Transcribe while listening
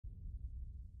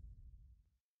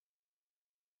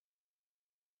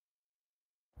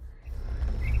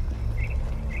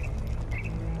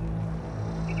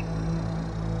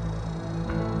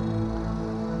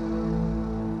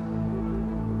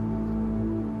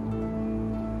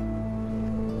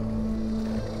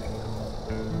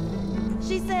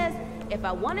says, if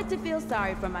I wanted to feel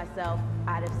sorry for myself,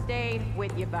 I'd have stayed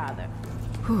with your father.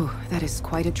 Whew, that is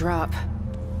quite a drop.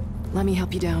 Let me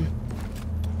help you down.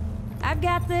 I've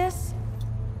got this.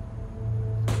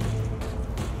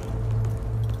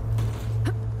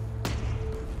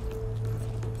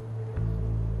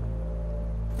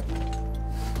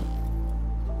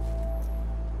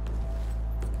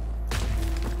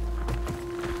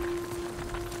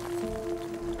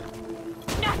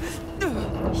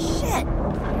 Shit!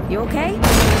 You okay?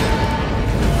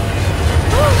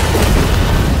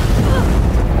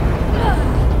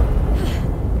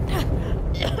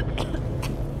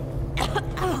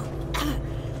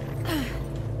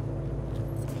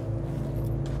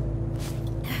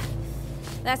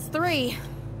 That's 3.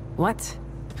 What?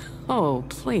 Oh,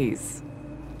 please.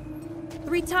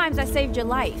 3 times I saved your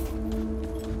life.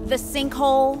 The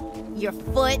sinkhole, your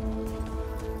foot.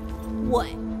 What?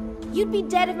 You'd be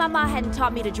dead if my ma hadn't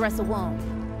taught me to dress a wound.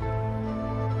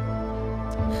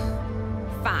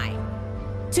 Fine.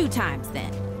 2 times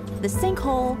then. The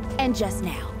sinkhole and just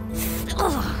now.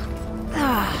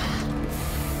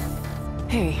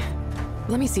 Hey,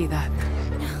 let me see that.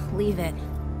 Leave it.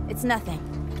 It's nothing.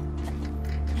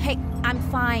 Hey, I'm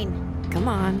fine. Come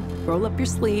on, roll up your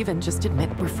sleeve and just admit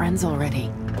we're friends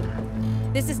already.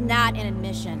 This is not an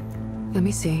admission. Let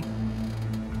me see.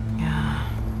 Yeah.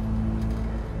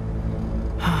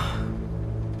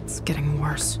 It's getting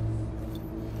worse.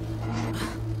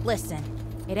 Listen,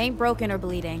 it ain't broken or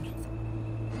bleeding.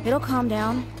 It'll calm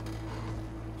down.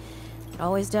 It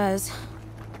always does.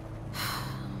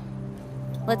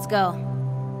 Let's go.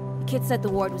 The kid said the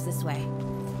ward was this way.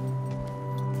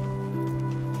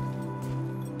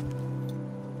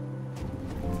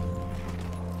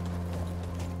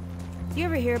 You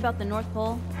ever hear about the North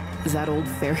Pole? Is that old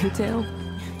fairy tale?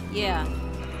 Yeah,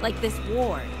 like this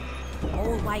ward.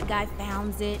 Old white guy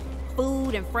founds it.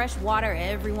 Food and fresh water,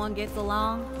 everyone gets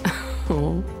along.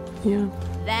 Oh, yeah.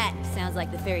 That sounds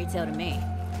like the fairy tale to me.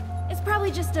 It's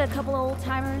probably just a couple of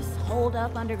old-timers holed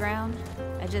up underground.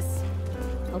 I just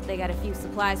hope they got a few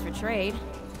supplies for trade.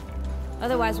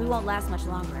 Otherwise, we won't last much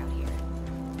longer out here.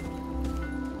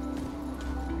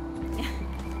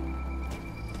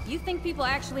 You think people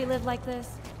actually live like this?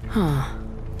 Huh.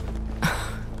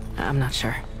 I'm not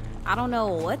sure. I don't know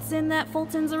what's in that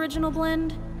Fulton's original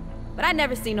blend, but I'd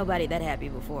never seen nobody that happy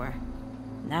before.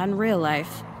 Not in real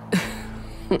life.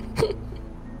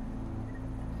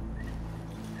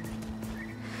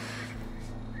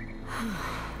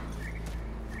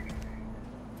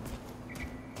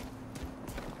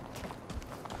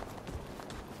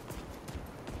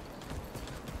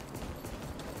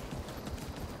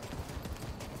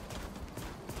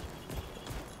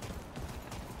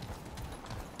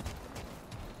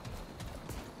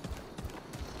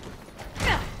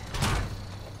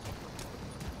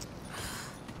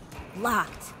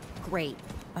 Locked. Great.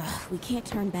 We can't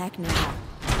turn back now.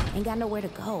 Ain't got nowhere to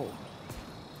go.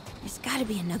 There's gotta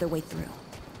be another way through.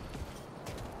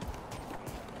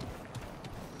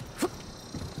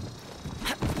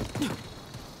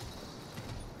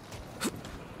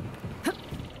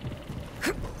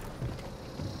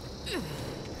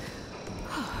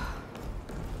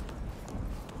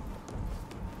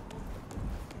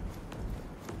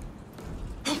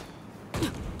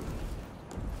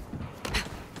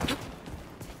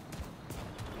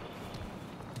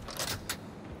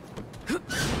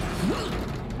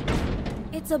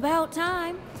 It's about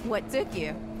time. What took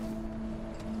you?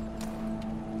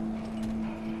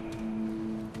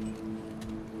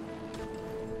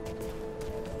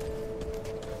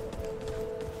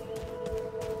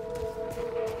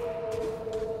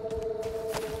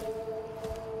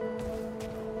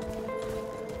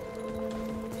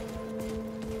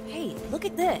 Hey, look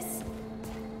at this.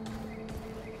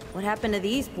 What happened to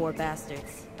these poor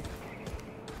bastards?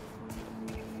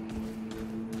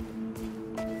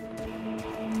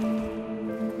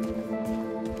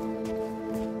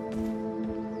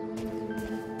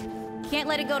 Can't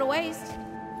let it go to waste.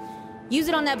 Use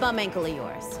it on that bum ankle of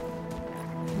yours.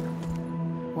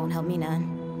 Won't help me none.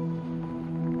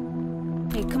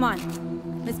 Hey, come on.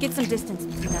 Let's get some distance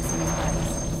between us and these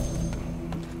bodies.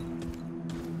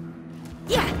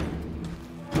 Yeah!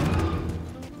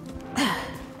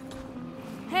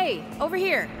 Hey, over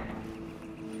here.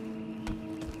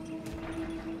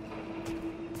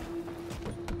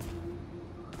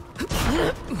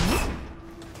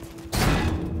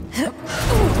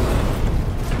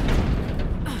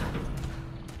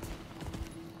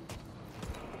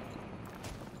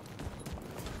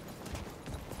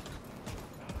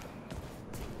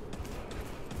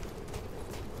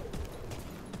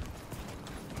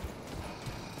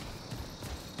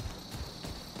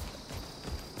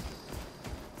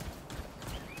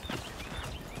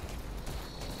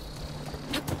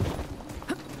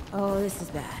 this is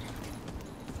bad.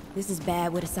 This is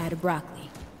bad with a side of broccoli.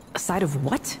 A side of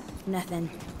what? Nothing.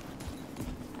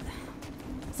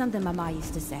 Something my ma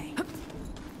used to say.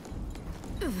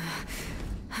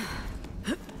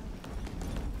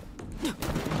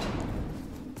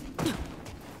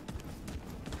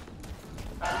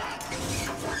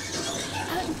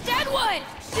 Deadwood!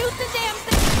 Shoot the damn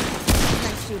thing!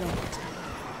 Nice shooting.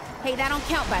 Hey, that don't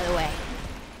count, by the way.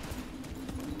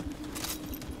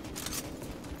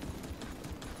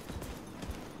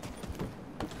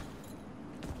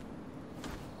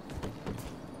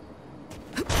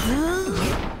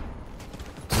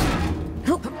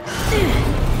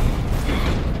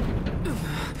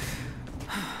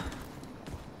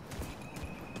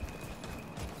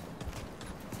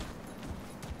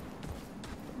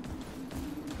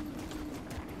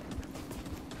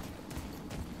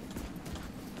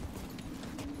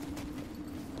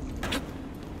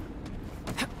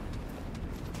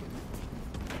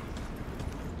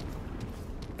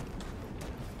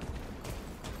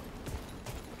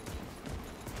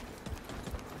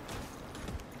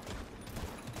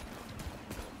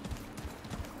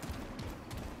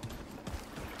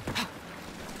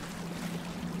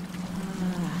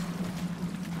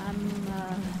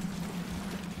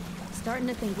 Starting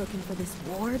to think looking for this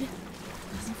ward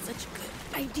wasn't such a good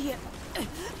idea.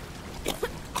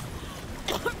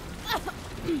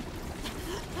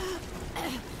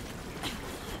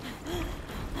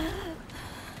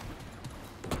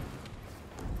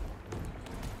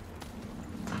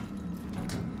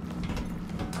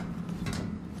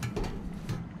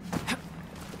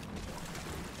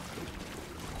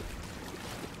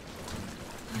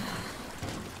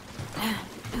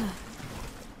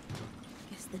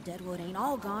 Deadwood ain't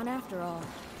all gone after all.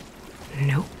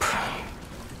 Nope.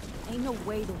 Ain't no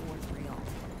way the ward's real.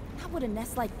 How would a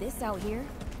nest like this out here?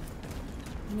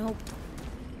 You know,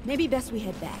 maybe best we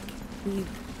head back. We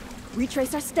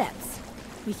retrace our steps.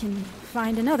 We can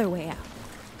find another way out.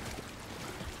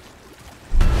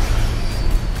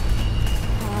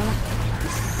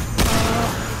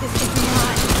 This is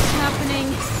not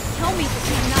happening. Tell me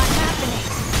this is not happening.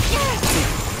 Yes!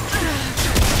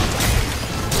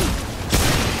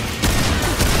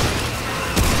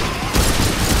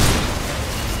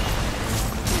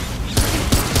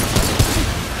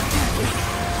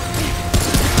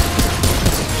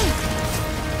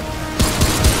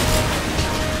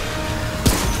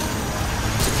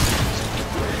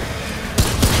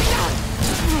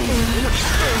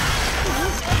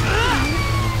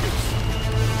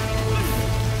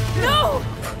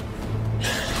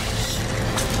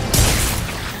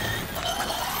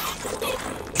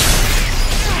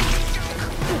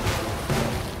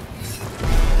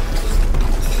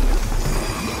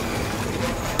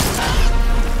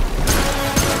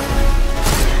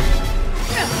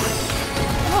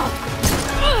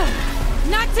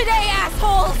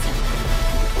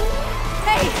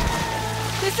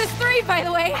 By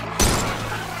the way,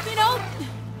 you know,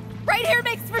 right here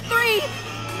makes for 3.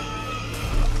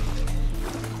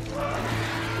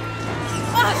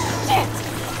 Oh, shit!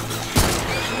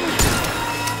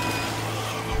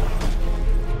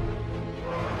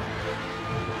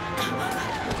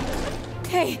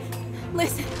 Hey,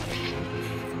 listen.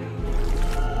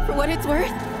 For what it's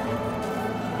worth,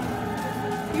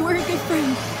 you were a good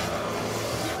friend.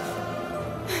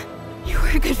 You were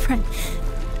a good friend.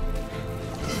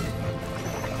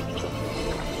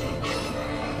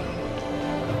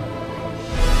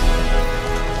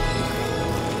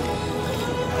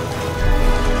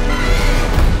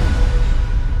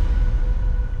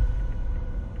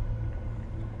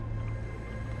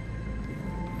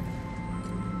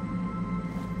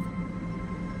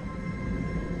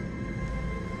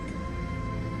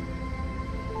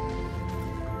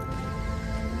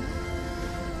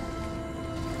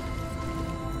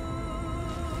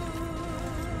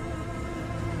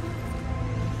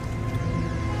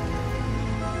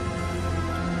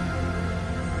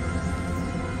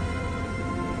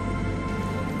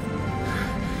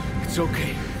 It's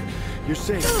okay. You're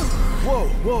safe. Whoa,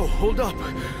 whoa, hold up.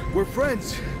 We're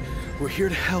friends. We're here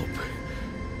to help.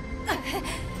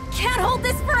 Can't hold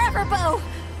this forever, Bo!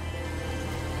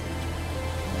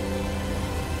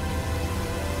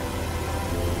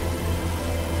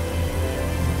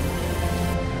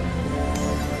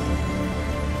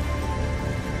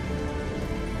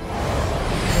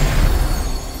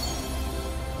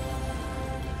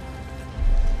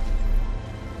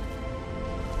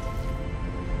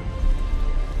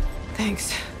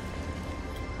 Thanks.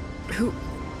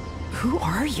 Who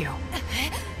are you?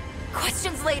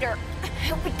 Questions later.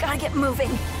 We gotta get moving.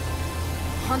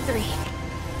 On 3.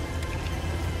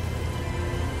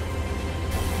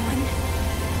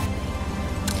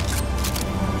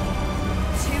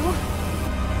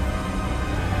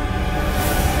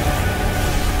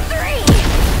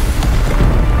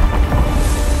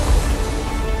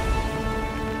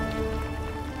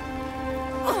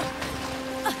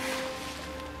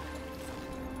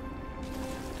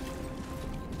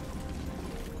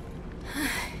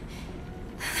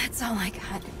 all I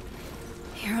got.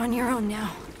 You're on your own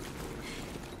now.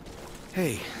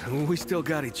 Hey, we still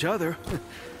got each other.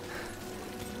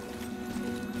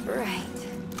 Right.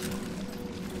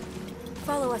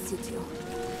 Follow us, you two.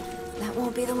 That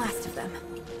won't be the last of them.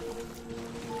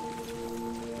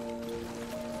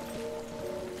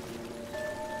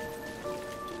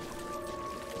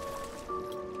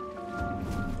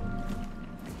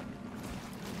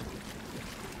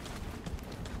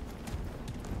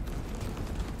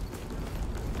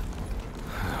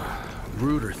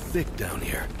 Rude or thick down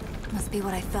here. Must be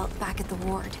what I felt back at the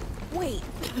ward. Wait.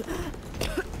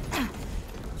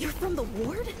 You're from the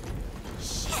ward?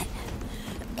 Shit.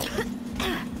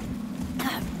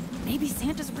 Maybe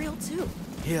Santa's real too.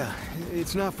 Yeah,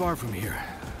 it's not far from here.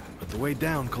 But the way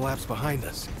down collapsed behind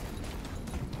us.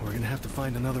 We're gonna have to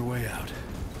find another way out.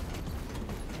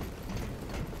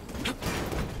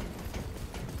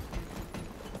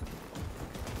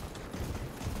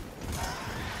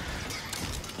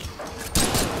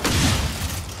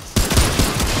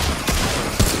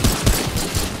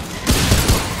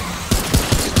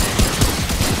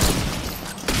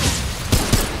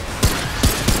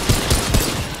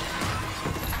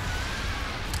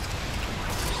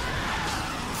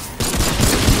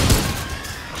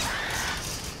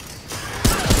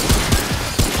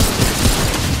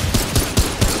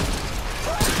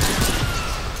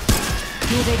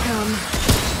 Here they come.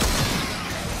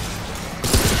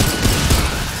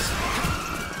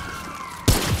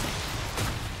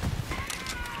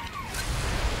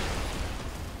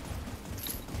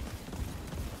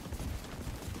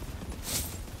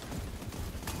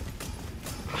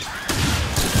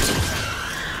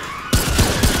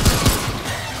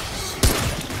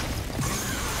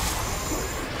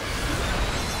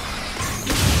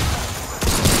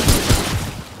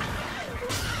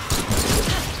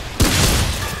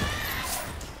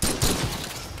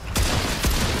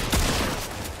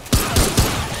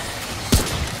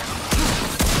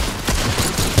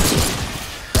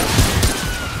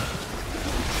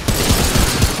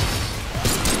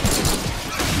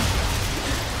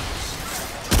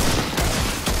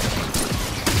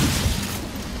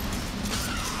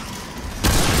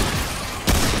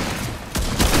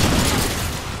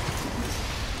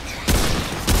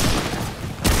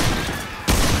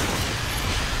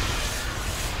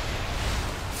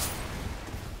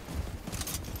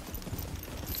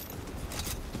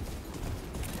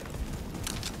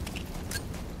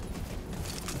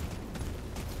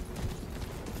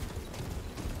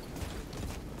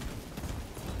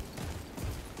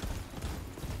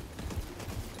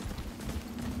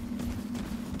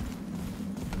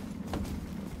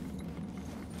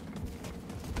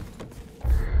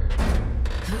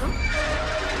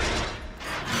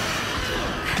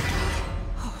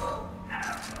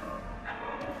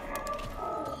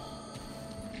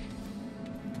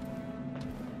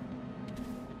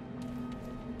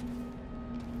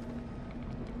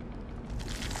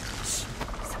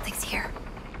 Something's here.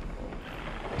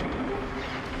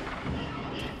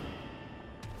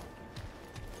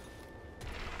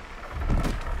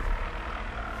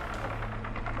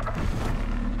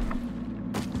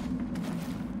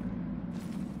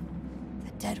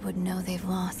 The dead would know they've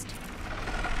lost,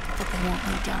 but they won't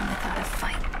lay down without a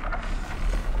fight.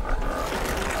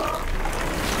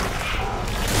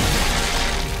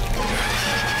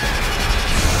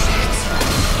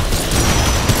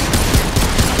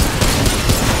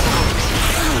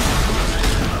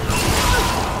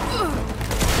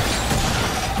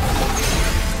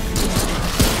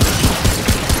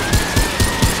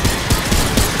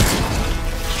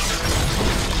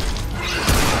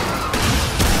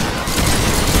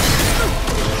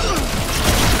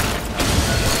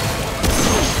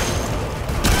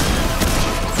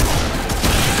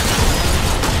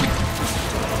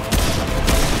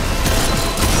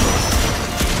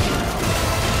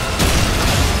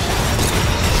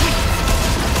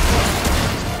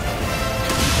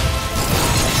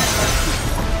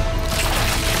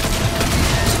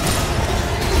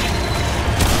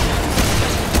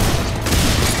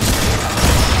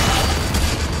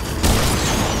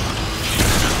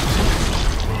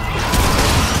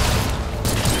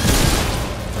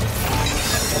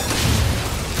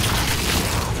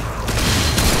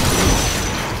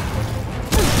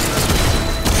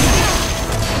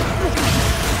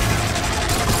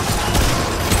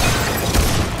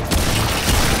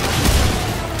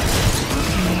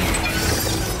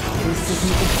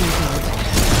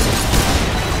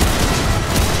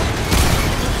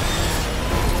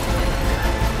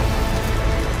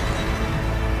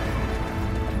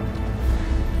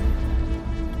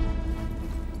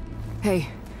 Hey,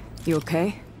 you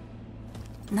okay?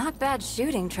 Not bad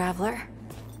shooting, Traveler.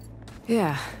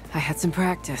 Yeah, I had some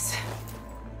practice.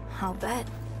 I'll bet.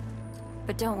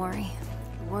 But don't worry.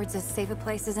 The ward's as safe a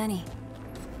place as any.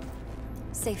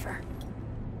 Safer.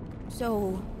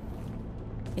 So,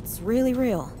 it's really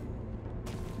real.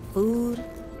 Food,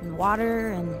 and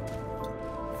water, and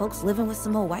folks living with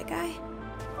some old white guy?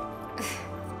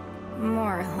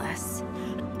 More or less.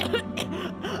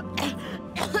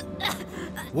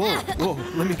 Whoa, whoa,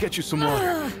 let me get you some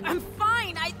water. I'm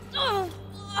fine,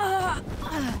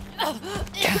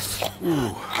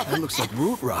 Ooh, that looks like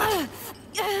root rot.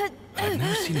 I've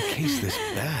never seen a case this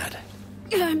bad.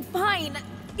 I'm fine.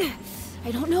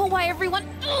 I don't know why everyone...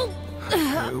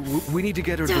 We need to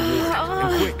get her to the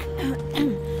ward,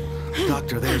 and quick.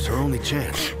 Doctor, there's her only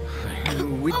chance.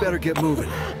 We'd better get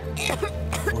moving,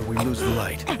 or we lose the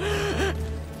light.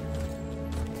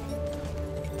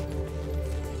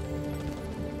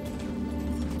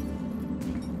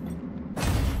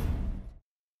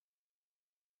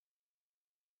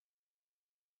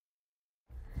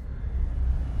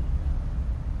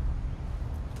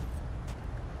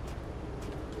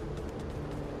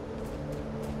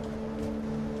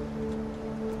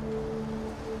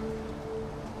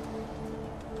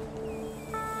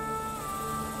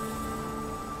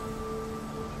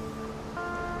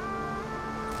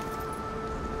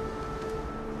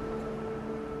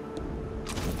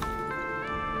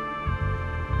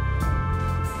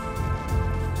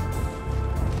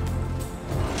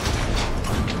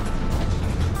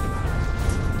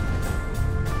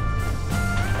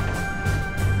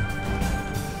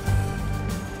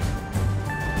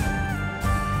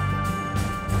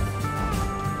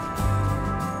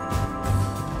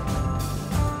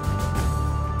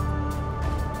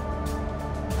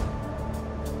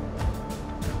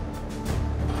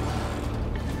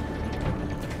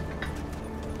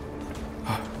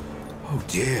 Oh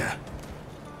dear.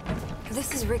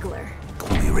 This is Wriggler.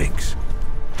 Call me Riggs.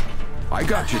 I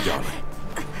got you, darling.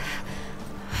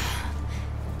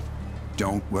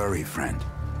 Don't worry, friend.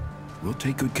 We'll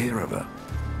take good care of her.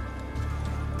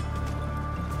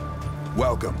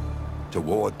 Welcome to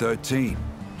Ward 13.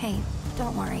 Hey,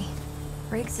 don't worry.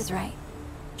 Riggs is right.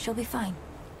 She'll be fine.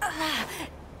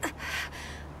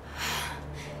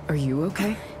 Are you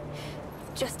okay?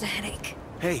 Just a headache.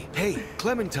 Hey,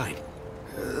 Clementine.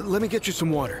 Let me get you some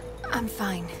water. I'm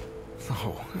fine.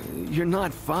 Oh, you're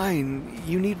not fine.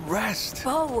 You need rest.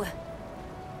 Bo!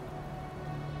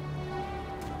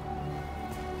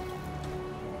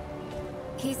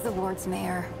 He's the ward's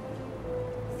mayor.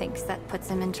 Thinks that puts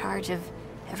him in charge of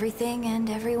everything and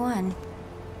everyone.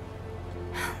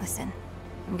 Listen,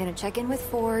 I'm gonna check in with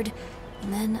Ford,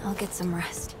 and then I'll get some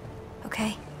rest.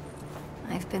 Okay?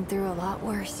 I've been through a lot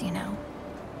worse, you know.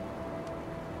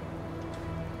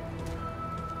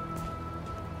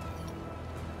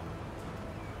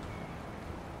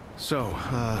 So,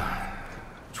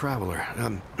 Traveler,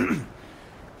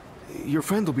 your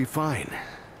friend will be fine.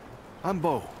 I'm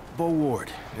Bo Ward,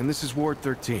 and this is Ward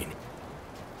 13.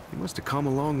 You must have come a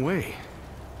long way.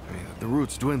 I mean, the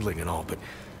route's dwindling and all, but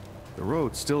the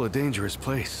road's still a dangerous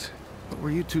place. What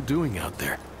were you two doing out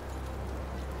there?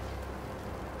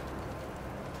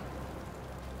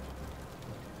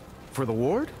 For the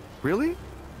ward? Really?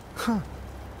 Huh.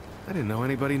 I didn't know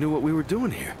anybody knew what we were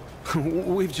doing here.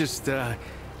 We've just,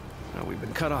 we've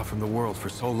been cut off from the world for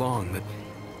so long that...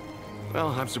 Well,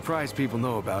 I'm surprised people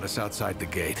know about us outside the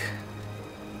gate.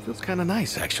 Feels kind of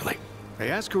nice, actually. Hey,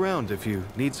 ask around if you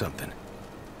need something.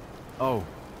 Oh,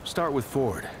 start with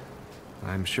Ford.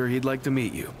 I'm sure he'd like to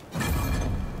meet you.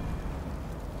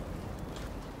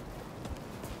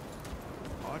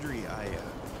 Audrey,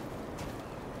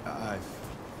 I've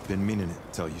been meaning to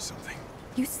tell you something.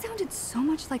 You sounded so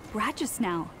much like Brad just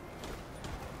now.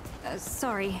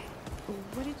 Sorry.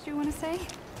 What did you want to say?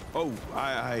 Oh,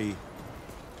 I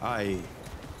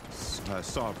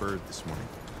saw a bird this morning.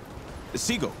 A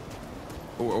seagull.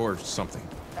 Or something.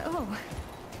 Oh,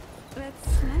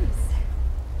 that's nice.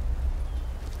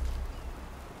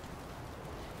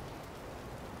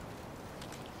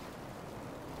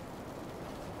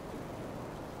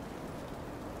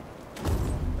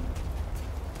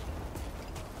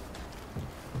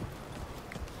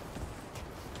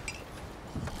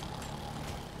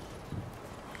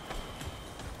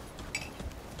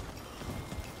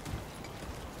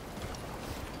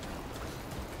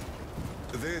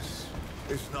 This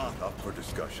is not up for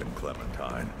discussion,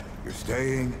 Clementine. You're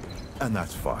staying, and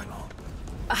that's final.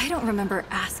 I don't remember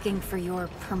asking for your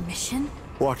permission.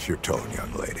 Watch your tone,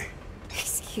 young lady.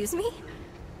 Excuse me?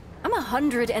 I'm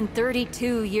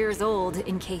 132 years old,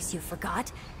 in case you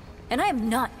forgot. And I am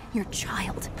not your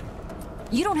child.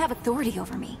 You don't have authority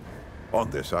over me. On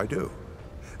this I do.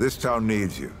 This town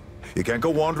needs you. You can't go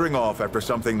wandering off after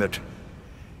something that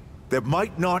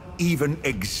might not even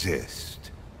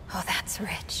exist. Oh, that's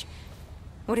rich.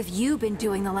 What have you been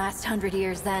doing the last 100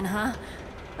 years then, huh?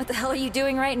 What the hell are you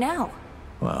doing right now?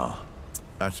 Well,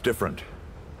 that's different.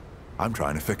 I'm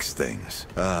trying to fix things.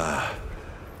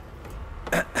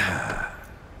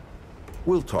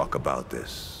 We'll talk about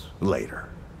this later.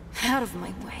 Out of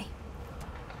my way.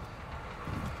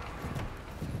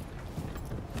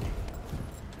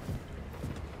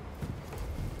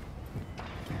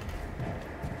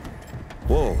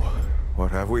 Whoa, what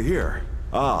have we here?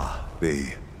 Ah,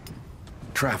 the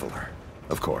Traveler,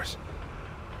 of course.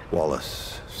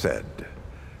 Wallace said,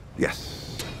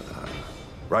 yes,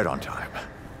 right on time.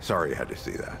 Sorry you had to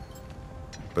see that.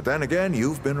 But then again,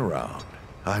 you've been around.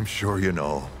 I'm sure you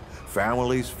know.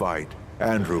 Families fight.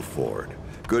 Andrew Ford.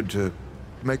 Good to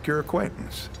make your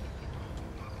acquaintance.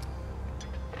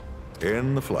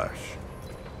 In the flesh.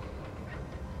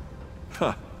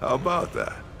 Huh, how about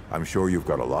that? I'm sure you've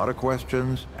got a lot of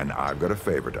questions, and I've got a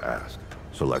favor to ask.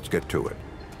 So let's get to it.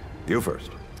 You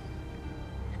first.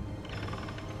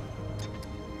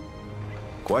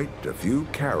 Quite a few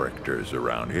characters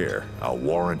around here. I'll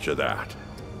warrant you that.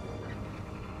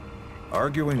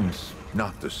 Arguing's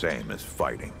not the same as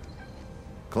fighting.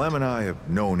 Clem and I have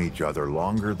known each other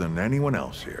longer than anyone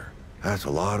else here. That's a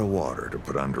lot of water to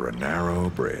put under a narrow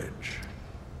bridge.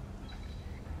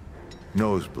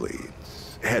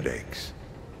 Nosebleeds, headaches,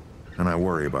 and I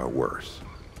worry about worse.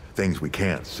 Things we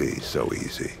can't see so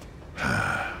easy.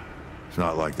 It's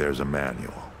not like there's a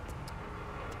manual.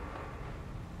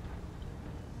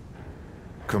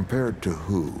 Compared to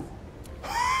who?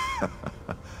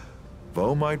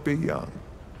 Bo might be young,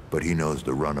 but he knows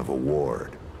the run of a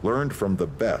ward. Learned from the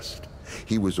best.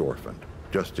 He was orphaned,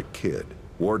 just a kid.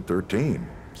 Ward 13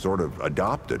 sort of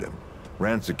adopted him.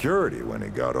 Ran security when he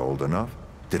got old enough.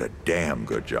 Did a damn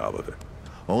good job of it.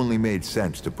 Only made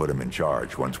sense to put him in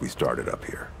charge once we started up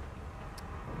here.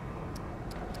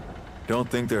 Don't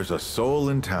think there's a soul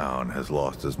in town has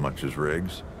lost as much as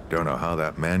Riggs. Don't know how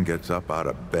that man gets up out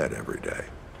of bed every day.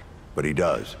 But he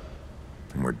does.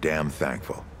 And we're damn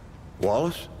thankful.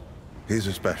 Wallace? He's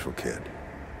a special kid.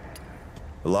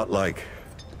 A lot like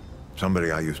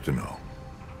somebody I used to know.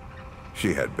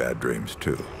 She had bad dreams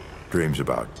too. Dreams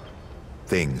about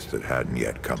things that hadn't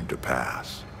yet come to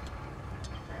pass.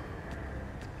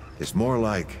 It's more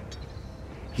like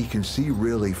he can see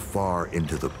really far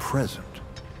into the present.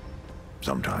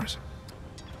 Sometimes.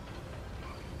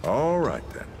 All right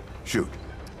then. Shoot.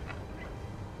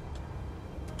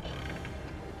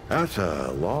 That's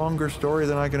a longer story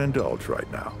than I can indulge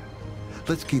right now.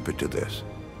 Let's keep it to this.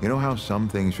 You know how some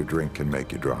things you drink can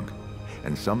make you drunk?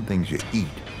 And some things you eat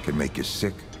can make you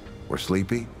sick or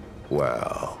sleepy?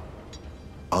 Well,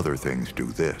 other things do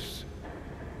this.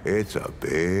 It's a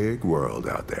big world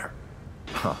out there.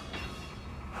 Huh.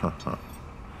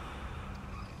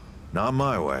 Not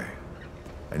my way.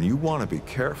 And you want to be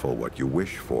careful what you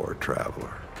wish for,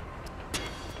 traveler.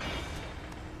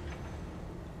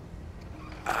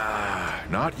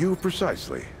 Not you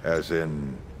precisely, as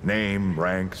in name,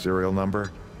 rank, serial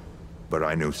number. But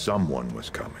I knew someone was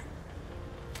coming.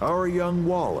 Our young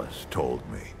Wallace told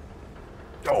me.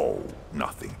 Oh,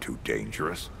 nothing too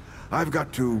dangerous. I've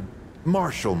got to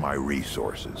marshal my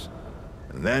resources.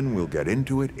 And then we'll get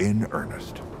into it in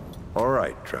earnest. All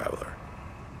right, traveler.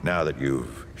 Now that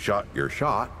you've shot your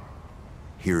shot,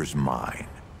 here's mine.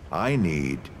 I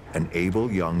need an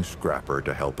able young scrapper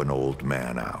to help an old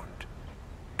man out.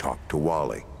 Talk to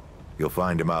Wally. You'll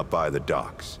find him out by the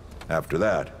docks. After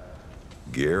that,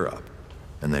 gear up,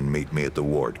 and then meet me at the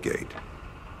ward gate.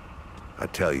 I'll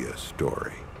tell you a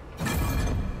story.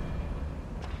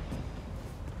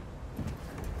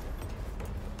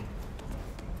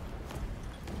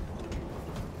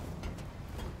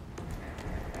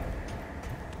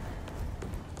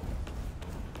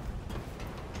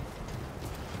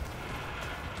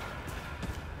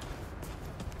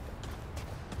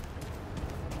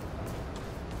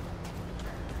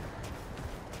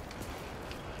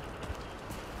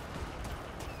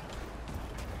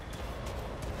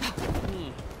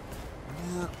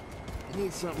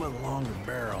 Need something with a longer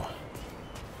barrel.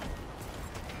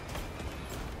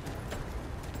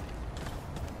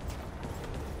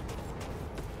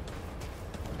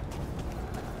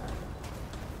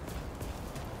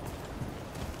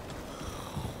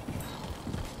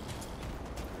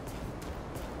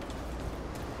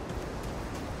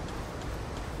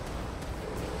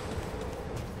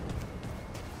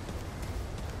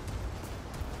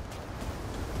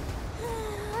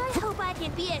 I hope I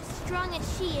can be as strong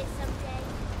as she is someday.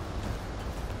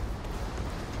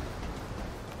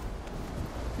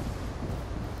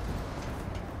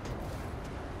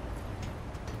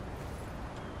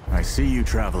 see you,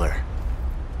 Traveler.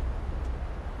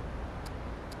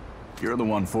 You're the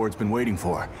one Ford's been waiting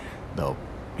for. Though,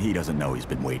 he doesn't know he's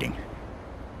been waiting.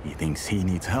 He thinks he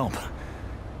needs help.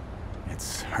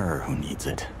 It's her who needs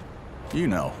it. You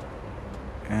know.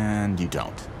 And you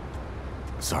don't.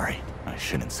 Sorry, I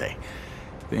shouldn't say.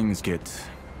 Things get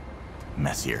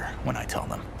messier when I tell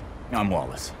them. I'm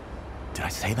Wallace. Did I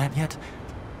say that yet?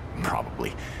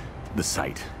 Probably. The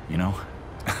site, you know?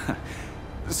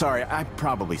 Sorry, I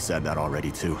probably said that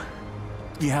already too.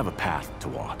 You have a path to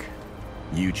walk.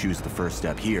 You choose the first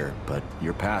step here, but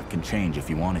your path can change if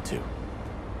you wanted to.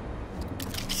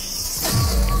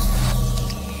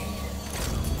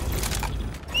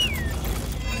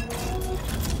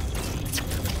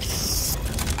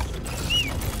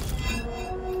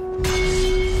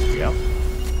 Yep,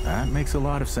 that makes a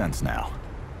lot of sense now.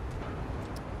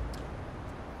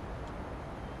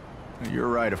 You're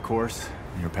right, of course.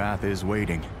 Your path is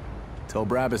waiting. Tell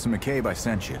Brabus and McCabe I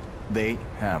sent you. They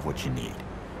have what you need.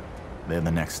 They're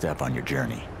the next step on your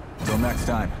journey. Until next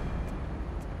time.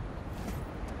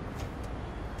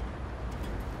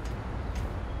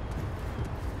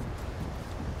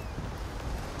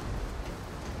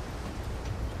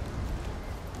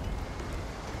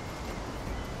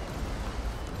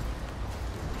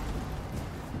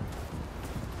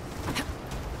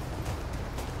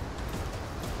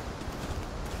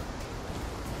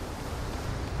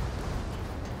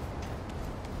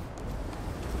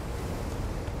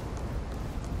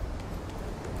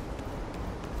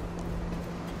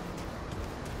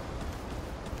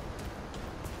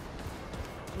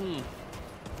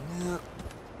 Yeah,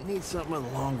 need something with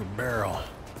a longer barrel.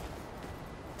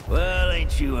 Well,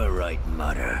 ain't you a right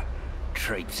mutter?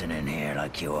 Traipsing in here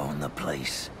like you own the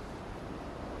place.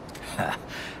 Ha,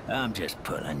 I'm just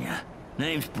pulling ya.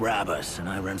 Name's Brabus, and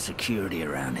I run security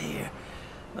around here.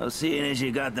 Well, seeing as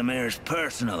you got the mayor's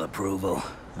personal approval,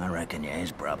 I reckon you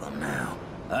his problem now.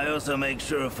 I also make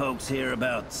sure folks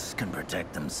hereabouts can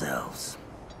protect themselves.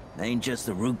 Ain't just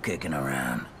the root kicking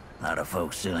around. A lot of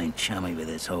folks still ain't chummy with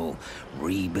this whole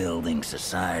rebuilding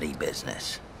society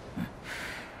business.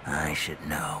 I should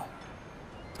know.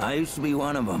 I used to be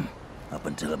one of them. Up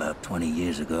until about 20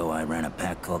 years ago, I ran a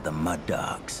pack called the Mud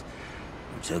Dogs.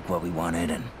 We took what we wanted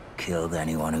and killed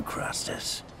anyone who crossed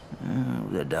us.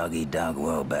 It was a dog-eat-dog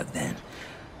world back then.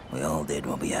 We all did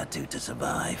what we had to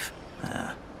survive.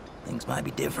 Things might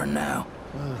be different now,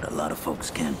 but a lot of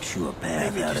folks can't chew a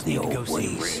path out of the old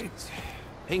ways.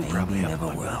 Maybe never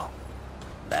will.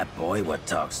 That boy what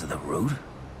talks to the root?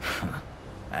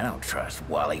 I don't trust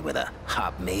Wally with a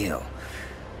hot meal.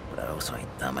 But I also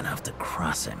ain't dumb enough to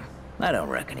cross him. I don't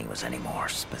reckon he was any more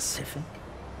specific.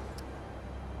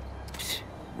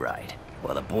 Right.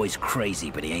 Well, the boy's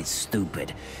crazy, but he ain't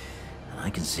stupid. And I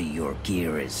can see your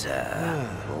gear is,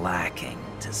 lacking,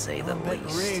 to say the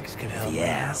least. If he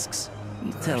asks,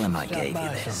 you tell him I gave you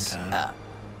this.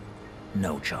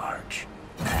 No charge.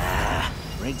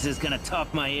 Riggs is gonna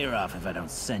talk my ear off if I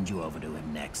don't send you over to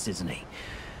him next, isn't he?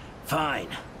 Fine.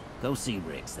 Go see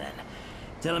Riggs, then.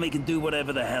 Tell him he can do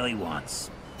whatever the hell he wants.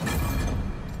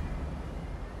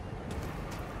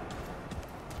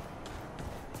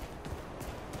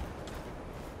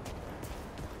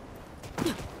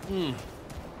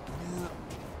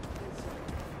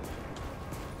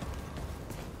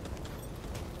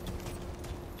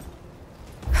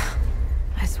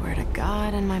 I swear to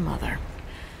God and my mother.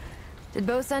 Did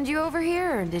Bo send you over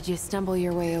here, or did you stumble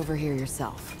your way over here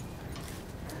yourself?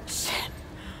 Shit.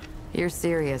 You're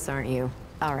serious, aren't you?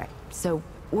 Alright, so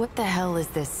what the hell is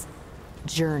this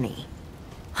journey?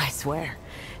 I swear,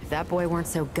 if that boy weren't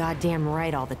so goddamn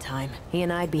right all the time, he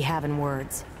and I'd be having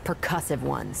words. Percussive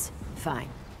ones. Fine.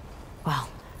 Well,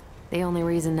 the only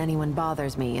reason anyone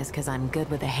bothers me is because I'm good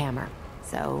with a hammer.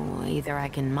 So either I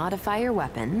can modify your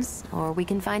weapons, or we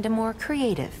can find a more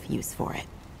creative use for it.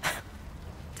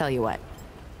 Tell you what,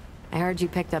 I heard you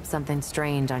picked up something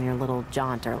strange on your little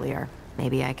jaunt earlier.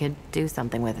 Maybe I could do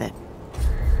something with it.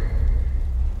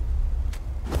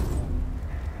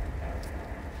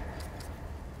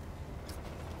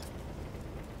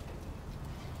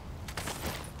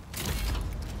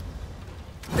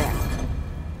 There.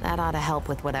 That ought to help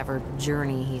with whatever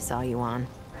journey he saw you on.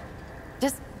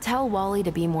 Just tell Wally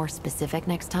to be more specific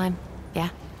next time, yeah?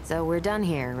 So we're done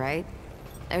here, right?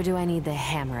 Or do I need the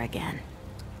hammer again?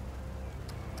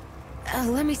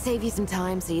 Let me save you some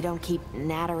time so you don't keep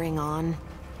nattering on.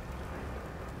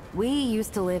 We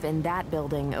used to live in that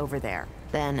building over there.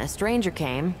 Then a stranger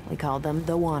came. We called them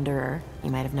the Wanderer. You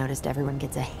might have noticed everyone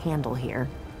gets a handle here.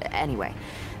 Anyway,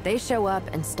 they show up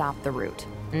and stop the route.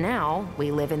 Now, we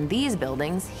live in these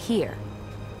buildings here.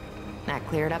 That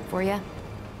clear it up for you?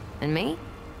 And me?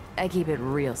 I keep it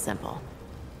real simple.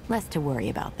 Less to worry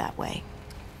about that way.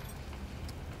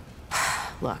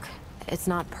 Look, it's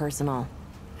not personal.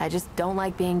 I just don't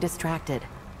like being distracted.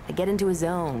 I get into a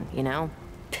zone, you know?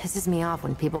 Pisses me off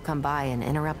when people come by and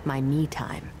interrupt my me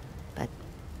time. But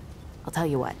I'll tell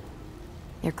you what.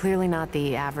 You're clearly not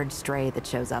the average stray that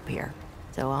shows up here.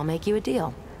 So I'll make you a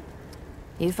deal.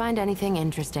 You find anything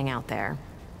interesting out there,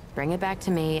 bring it back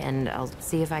to me and I'll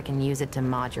see if I can use it to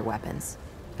mod your weapons.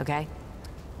 Okay?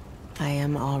 I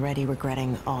am already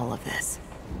regretting all of this.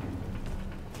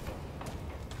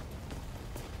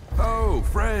 Oh,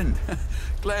 friend.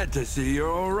 Glad to see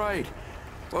you're all right.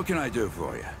 What can I do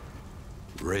for you?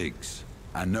 Rigs,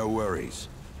 and no worries.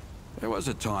 There was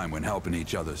a time when helping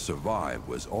each other survive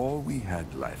was all we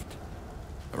had left.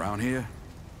 Around here,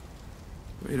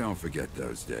 we don't forget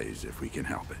those days if we can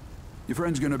help it. Your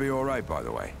friend's gonna be all right, by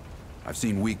the way. I've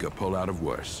seen weaker pull out of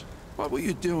worse. What were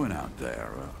you doing out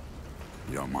there?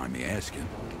 You don't mind me asking.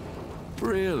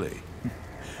 Really?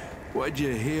 What'd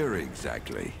you hear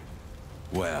exactly?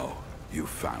 Well, you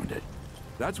found it.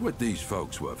 That's what these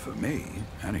folks were for me,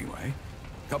 anyway.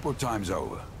 Couple times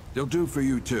over. They'll do for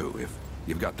you too, if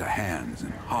you've got the hands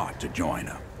and heart to join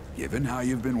them. Given how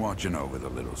you've been watching over the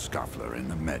little scuffler in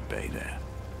the med bay there,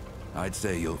 I'd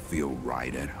say you'll feel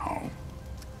right at home.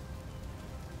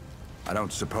 I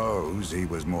don't suppose he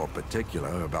was more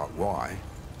particular about why.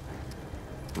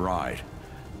 Right.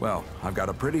 Well, I've got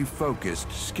a pretty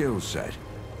focused skill set.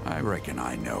 I reckon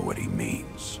I know what he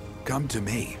means. Come to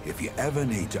me if you ever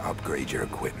need to upgrade your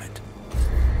equipment.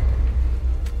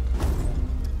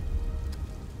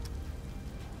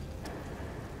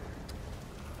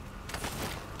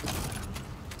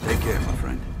 Take care, my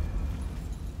friend.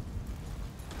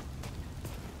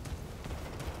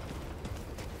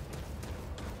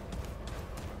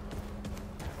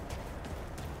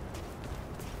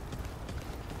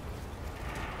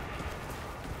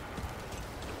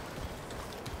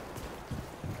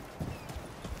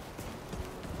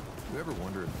 You ever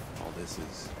wonder if all this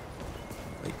is,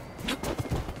 like,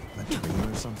 a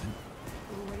dream or something?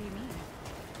 What do you mean?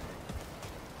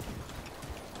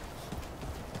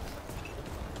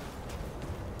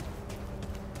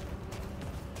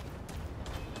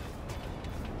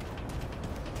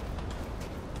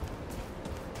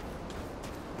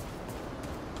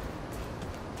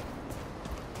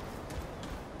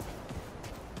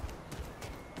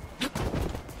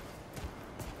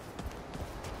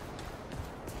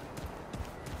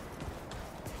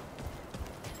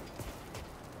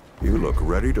 You look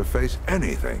ready to face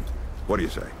anything. What do you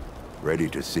say? Ready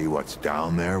to see what's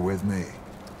down there with me?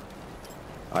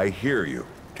 I hear you.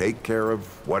 Take care of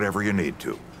whatever you need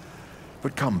to.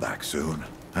 But come back soon,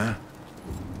 huh?